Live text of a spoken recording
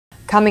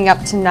Coming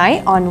up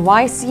tonight on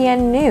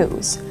YCN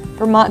News,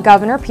 Vermont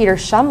Governor Peter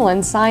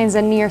Shumlin signs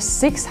a near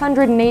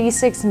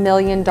 $686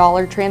 million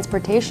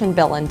transportation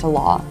bill into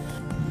law.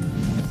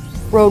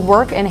 Road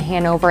work in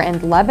Hanover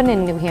and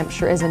Lebanon, New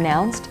Hampshire is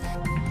announced.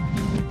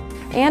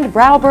 And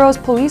Brattleboro's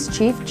Police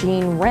Chief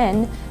Gene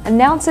Wren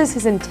announces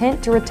his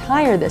intent to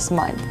retire this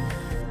month.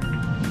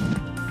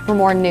 For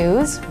more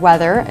news,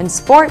 weather, and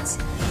sports,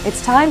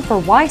 it's time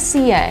for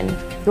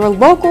YCN, your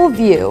local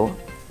view.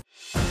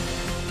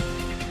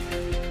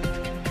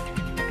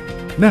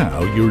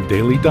 Now, your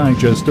daily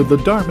digest of the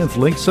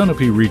Dartmouth-Lake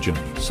Sunapee region,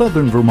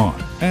 southern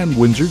Vermont, and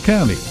Windsor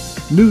County.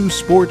 News,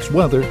 sports,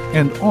 weather,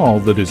 and all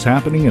that is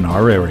happening in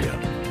our area.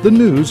 The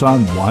news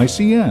on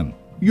YCN,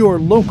 your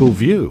local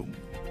view.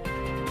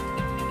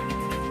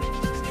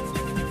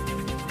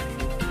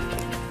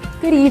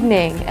 Good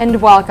evening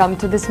and welcome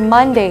to this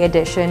Monday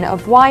edition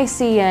of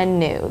YCN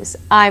News.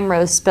 I'm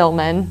Rose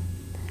Spillman.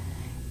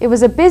 It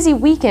was a busy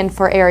weekend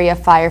for area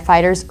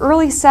firefighters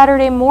early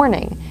Saturday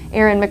morning.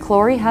 Erin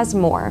McClory has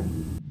more.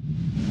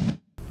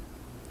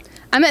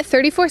 I'm at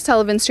 34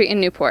 Sullivan Street in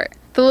Newport,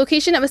 the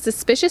location of a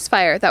suspicious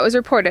fire that was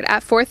reported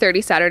at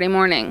 4:30 Saturday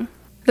morning.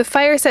 The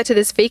fire set to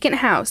this vacant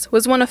house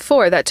was one of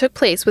 4 that took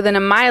place within a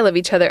mile of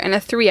each other in a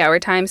 3-hour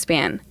time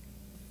span.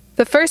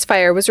 The first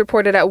fire was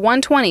reported at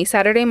 1:20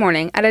 Saturday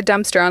morning at a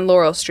dumpster on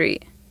Laurel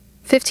Street.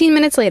 15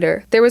 minutes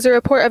later, there was a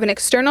report of an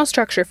external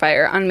structure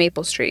fire on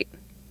Maple Street.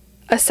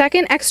 A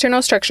second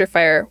external structure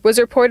fire was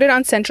reported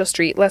on Central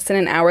Street less than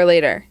an hour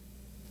later.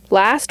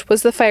 Last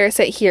was the fire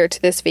set here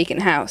to this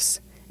vacant house.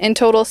 In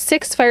total,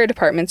 6 fire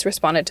departments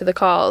responded to the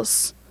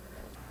calls.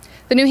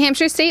 The New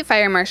Hampshire State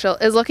Fire Marshal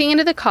is looking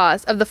into the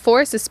cause of the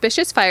 4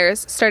 suspicious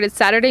fires started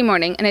Saturday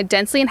morning in a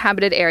densely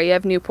inhabited area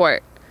of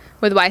Newport.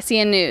 With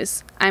YCN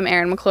News, I'm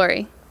Erin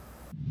McClory.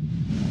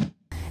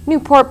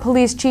 Newport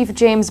Police Chief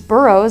James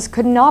Burrows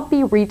could not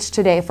be reached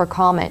today for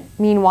comment.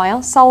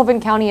 Meanwhile, Sullivan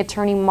County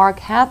Attorney Mark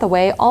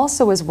Hathaway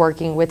also is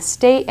working with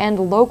state and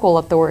local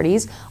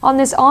authorities on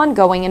this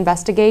ongoing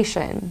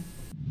investigation.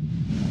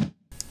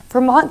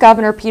 Vermont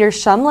Governor Peter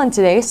Shumlin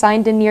today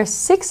signed a near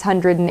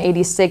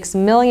 $686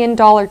 million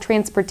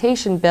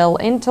transportation bill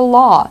into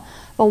law,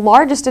 the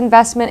largest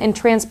investment in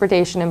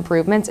transportation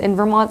improvements in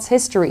Vermont's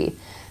history.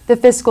 The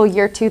fiscal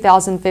year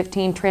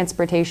 2015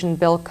 transportation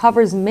bill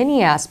covers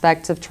many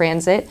aspects of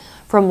transit,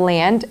 from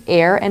land,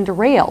 air, and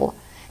rail.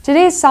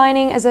 Today's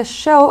signing is a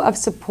show of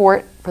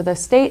support for the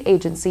State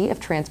Agency of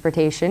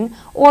Transportation,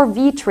 or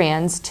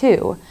VTrans,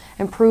 too.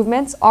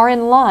 Improvements are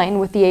in line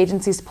with the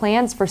agency's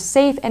plans for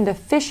safe and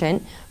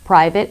efficient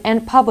private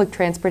and public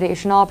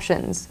transportation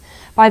options.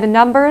 By the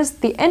numbers,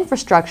 the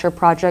infrastructure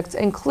projects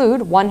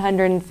include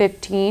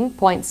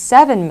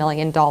 $115.7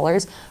 million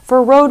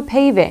for road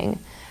paving.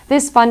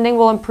 This funding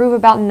will improve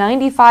about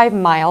 95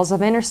 miles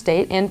of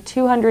interstate and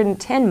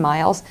 210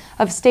 miles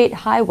of state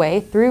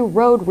highway through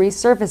road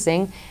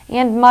resurfacing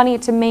and money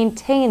to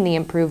maintain the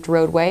improved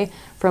roadway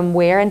from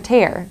wear and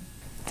tear.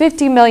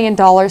 $50 million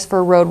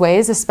for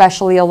roadways,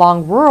 especially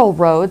along rural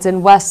roads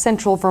in west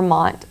central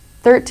Vermont.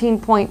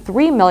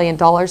 $13.3 million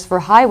for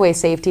highway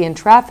safety and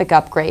traffic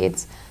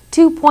upgrades.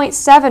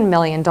 $2.7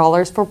 million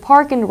for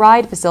park and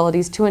ride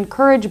facilities to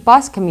encourage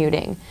bus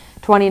commuting.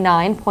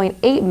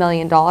 $29.8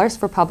 million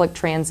for public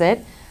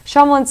transit.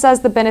 Shumlin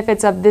says the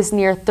benefits of this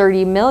near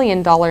 $30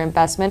 million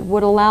investment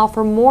would allow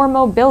for more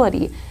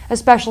mobility,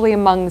 especially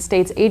among the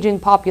state's aging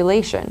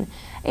population,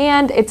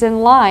 and it's in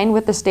line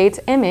with the state's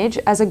image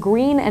as a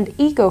green and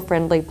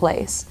eco-friendly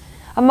place.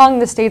 Among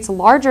the state's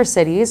larger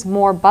cities,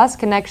 more bus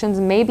connections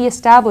may be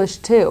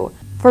established too.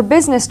 For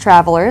business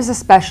travelers,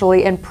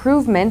 especially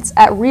improvements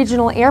at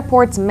regional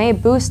airports may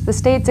boost the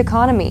state's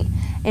economy.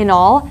 In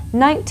all,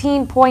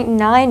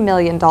 $19.9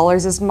 million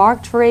is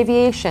marked for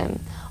aviation.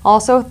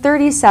 Also,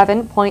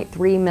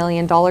 $37.3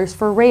 million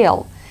for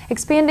rail.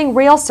 Expanding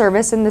rail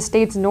service in the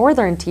state's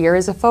northern tier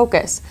is a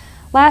focus.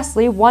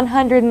 Lastly,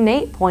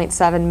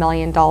 $108.7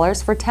 million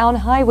for town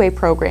highway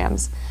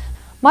programs.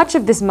 Much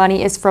of this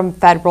money is from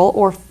federal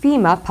or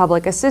FEMA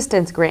public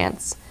assistance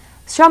grants.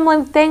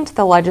 Shumlin thanked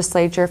the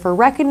legislature for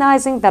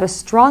recognizing that a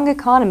strong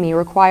economy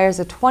requires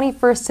a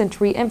 21st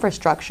century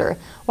infrastructure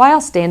while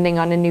standing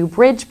on a new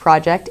bridge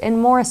project in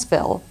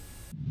Morrisville.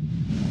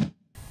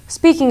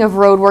 Speaking of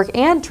roadwork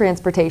and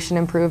transportation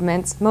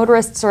improvements,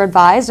 motorists are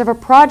advised of a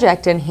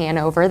project in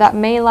Hanover that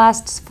may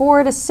last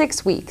 4 to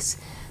 6 weeks.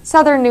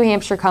 Southern New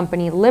Hampshire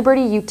company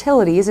Liberty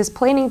Utilities is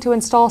planning to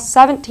install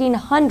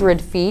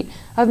 1,700 feet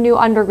of new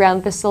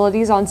underground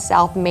facilities on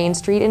South Main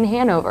Street in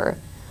Hanover.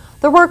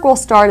 The work will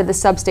start at the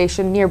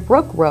substation near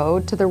Brook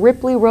Road to the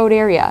Ripley Road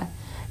area.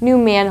 New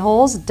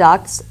manholes,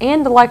 ducts,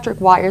 and electric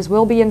wires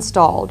will be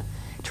installed.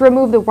 To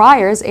remove the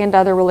wires and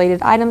other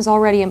related items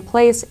already in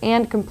place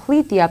and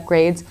complete the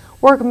upgrades,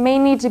 work may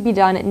need to be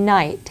done at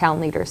night, town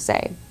leaders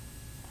say.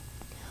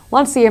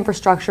 Once the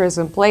infrastructure is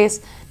in place,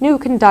 new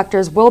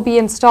conductors will be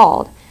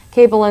installed.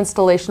 Cable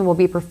installation will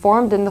be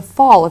performed in the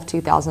fall of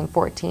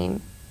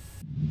 2014.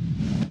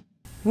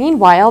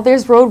 Meanwhile,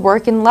 there's road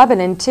work in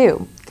Lebanon,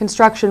 too.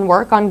 Construction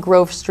work on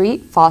Grove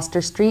Street,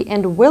 Foster Street,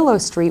 and Willow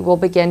Street will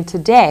begin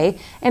today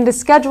and is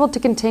scheduled to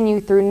continue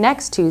through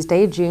next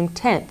Tuesday, June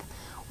 10th.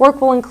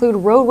 Work will include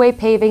roadway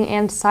paving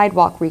and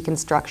sidewalk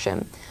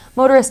reconstruction.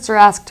 Motorists are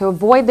asked to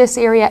avoid this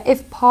area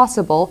if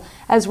possible,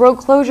 as road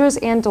closures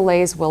and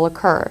delays will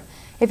occur.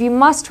 If you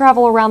must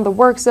travel around the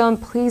work zone,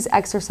 please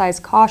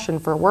exercise caution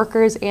for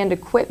workers and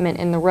equipment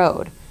in the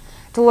road.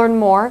 To learn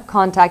more,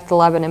 contact the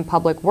Lebanon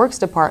Public Works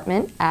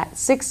Department at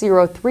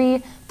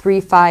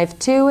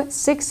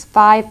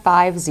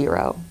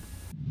 603-352-6550.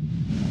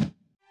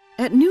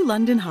 At New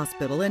London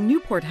Hospital and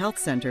Newport Health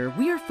Center,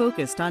 we are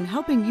focused on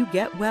helping you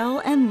get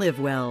well and live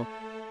well.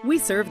 We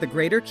serve the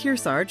greater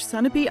Kearsarge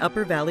Sunapee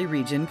Upper Valley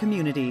region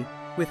community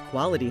with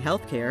quality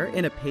health care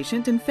in a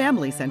patient and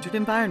family-centered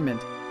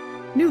environment.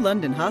 New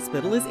London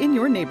Hospital is in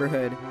your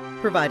neighborhood,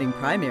 providing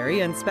primary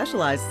and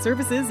specialized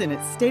services in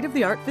its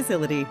state-of-the-art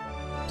facility.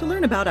 To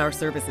learn about our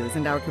services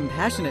and our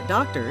compassionate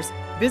doctors,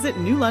 visit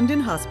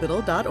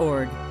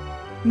newlondonhospital.org.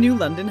 New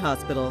London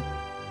Hospital,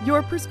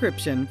 your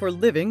prescription for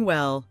living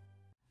well.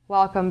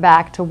 Welcome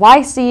back to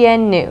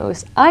YCN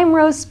News. I'm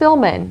Rose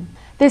Spillman.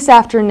 This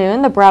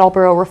afternoon, the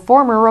Brattleboro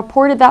Reformer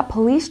reported that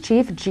Police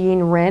Chief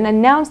Gene Wren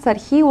announced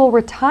that he will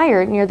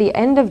retire near the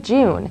end of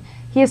June.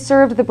 He has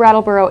served the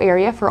Brattleboro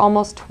area for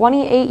almost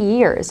 28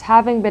 years,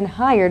 having been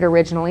hired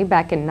originally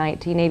back in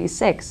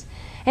 1986.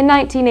 In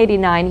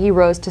 1989, he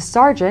rose to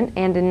sergeant,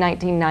 and in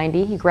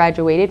 1990, he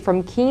graduated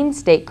from Keene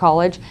State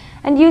College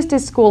and used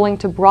his schooling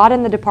to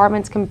broaden the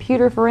department's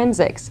computer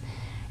forensics.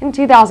 In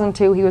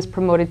 2002, he was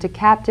promoted to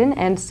captain,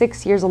 and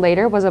 6 years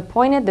later was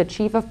appointed the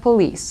chief of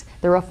police,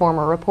 the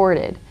Reformer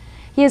reported.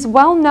 He is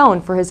well known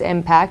for his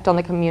impact on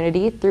the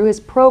community through his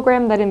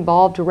program that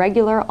involved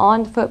regular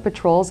on-foot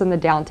patrols in the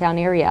downtown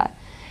area.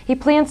 He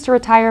plans to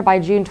retire by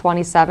June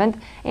 27th,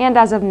 and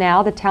as of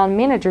now, the town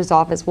manager's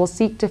office will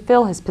seek to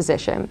fill his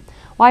position.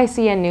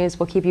 YCN News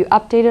will keep you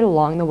updated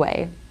along the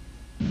way.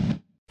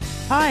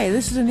 Hi,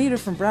 this is Anita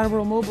from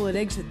Brattleboro Mobile at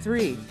Exit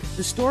 3.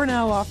 The store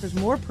now offers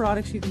more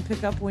products you can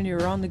pick up when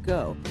you're on the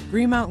go.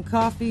 Green Mountain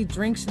Coffee,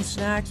 drinks and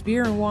snacks,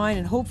 beer and wine,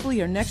 and hopefully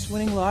your next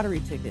winning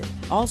lottery ticket.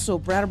 Also,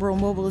 Brattleboro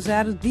Mobile has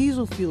added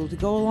diesel fuel to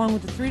go along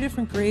with the 3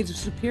 different grades of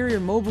superior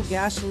mobile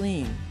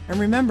gasoline. And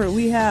remember,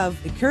 we have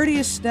a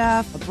courteous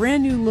staff, a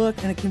brand new look,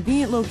 and a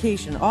convenient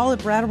location, all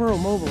at Brattleboro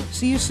Mobile.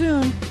 See you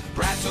soon.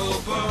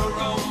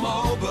 Brattleboro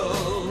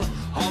Mobile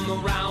on the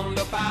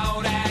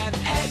roundabout at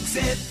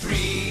Exit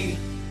 3.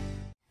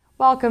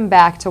 Welcome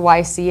back to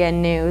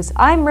YCN News.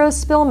 I'm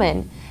Rose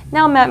Spillman.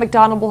 Now Matt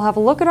McDonald will have a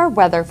look at our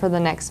weather for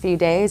the next few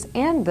days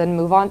and then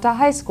move on to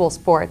high school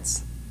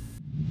sports.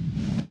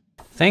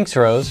 Thanks,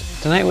 Rose.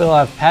 Tonight we'll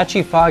have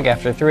patchy fog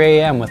after 3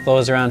 a.m. with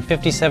lows around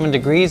 57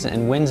 degrees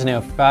and winds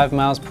near 5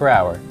 miles per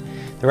hour.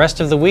 The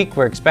rest of the week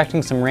we're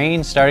expecting some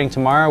rain starting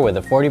tomorrow with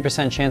a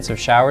 40% chance of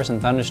showers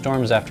and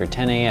thunderstorms after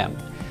 10 a.m.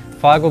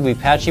 Fog will be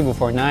patchy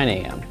before 9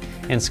 a.m.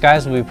 and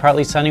skies will be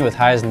partly sunny with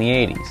highs in the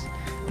 80s.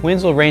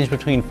 Winds will range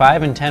between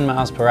 5 and 10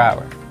 miles per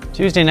hour.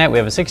 Tuesday night we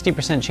have a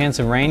 60% chance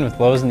of rain with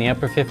lows in the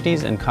upper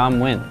 50s and calm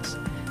winds.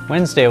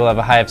 Wednesday we'll have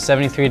a high of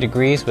 73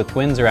 degrees with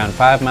winds around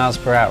 5 miles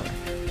per hour.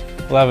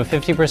 We'll have a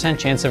 50%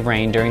 chance of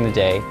rain during the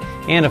day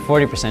and a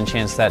 40%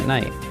 chance that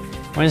night.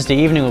 Wednesday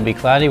evening will be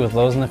cloudy with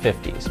lows in the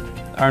 50s.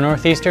 Our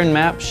northeastern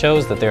map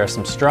shows that there are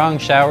some strong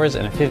showers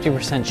and a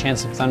 50%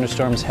 chance of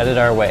thunderstorms headed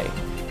our way.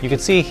 You can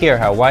see here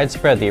how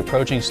widespread the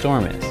approaching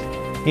storm is.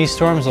 These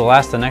storms will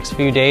last the next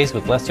few days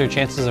with lesser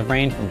chances of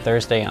rain from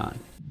Thursday on.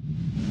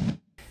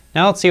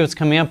 Now let's see what's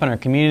coming up on our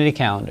community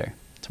calendar.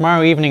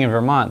 Tomorrow evening in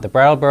Vermont, the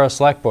Brattleboro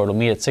Select Board will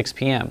meet at 6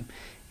 p.m.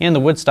 and the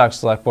Woodstock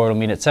Select Board will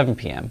meet at 7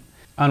 p.m.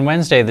 On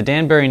Wednesday, the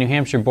Danbury, New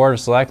Hampshire Board of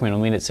Selectmen will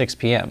meet at 6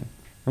 p.m.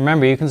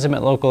 Remember, you can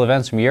submit local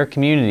events from your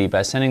community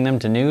by sending them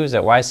to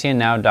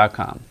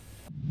news@ycnnow.com.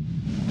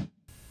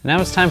 Now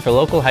it's time for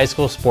local high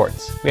school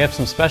sports. We have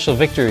some special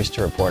victories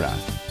to report on.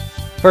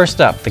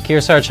 First up, the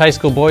Kearsarge High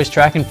School boys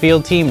track and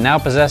field team now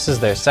possesses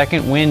their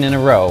second win in a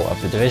row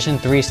of the Division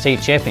III state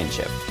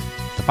championship.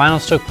 The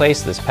finals took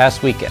place this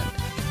past weekend.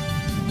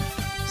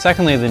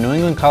 Secondly, the New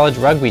England College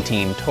rugby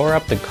team tore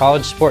up the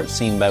college sports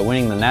scene by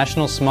winning the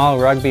National Small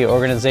Rugby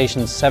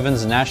Organization's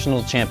Sevens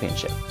National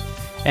Championship.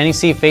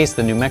 NEC faced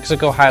the New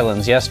Mexico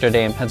Highlands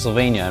yesterday in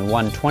Pennsylvania and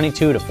won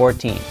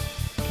 22-14.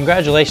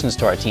 Congratulations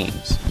to our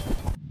teams.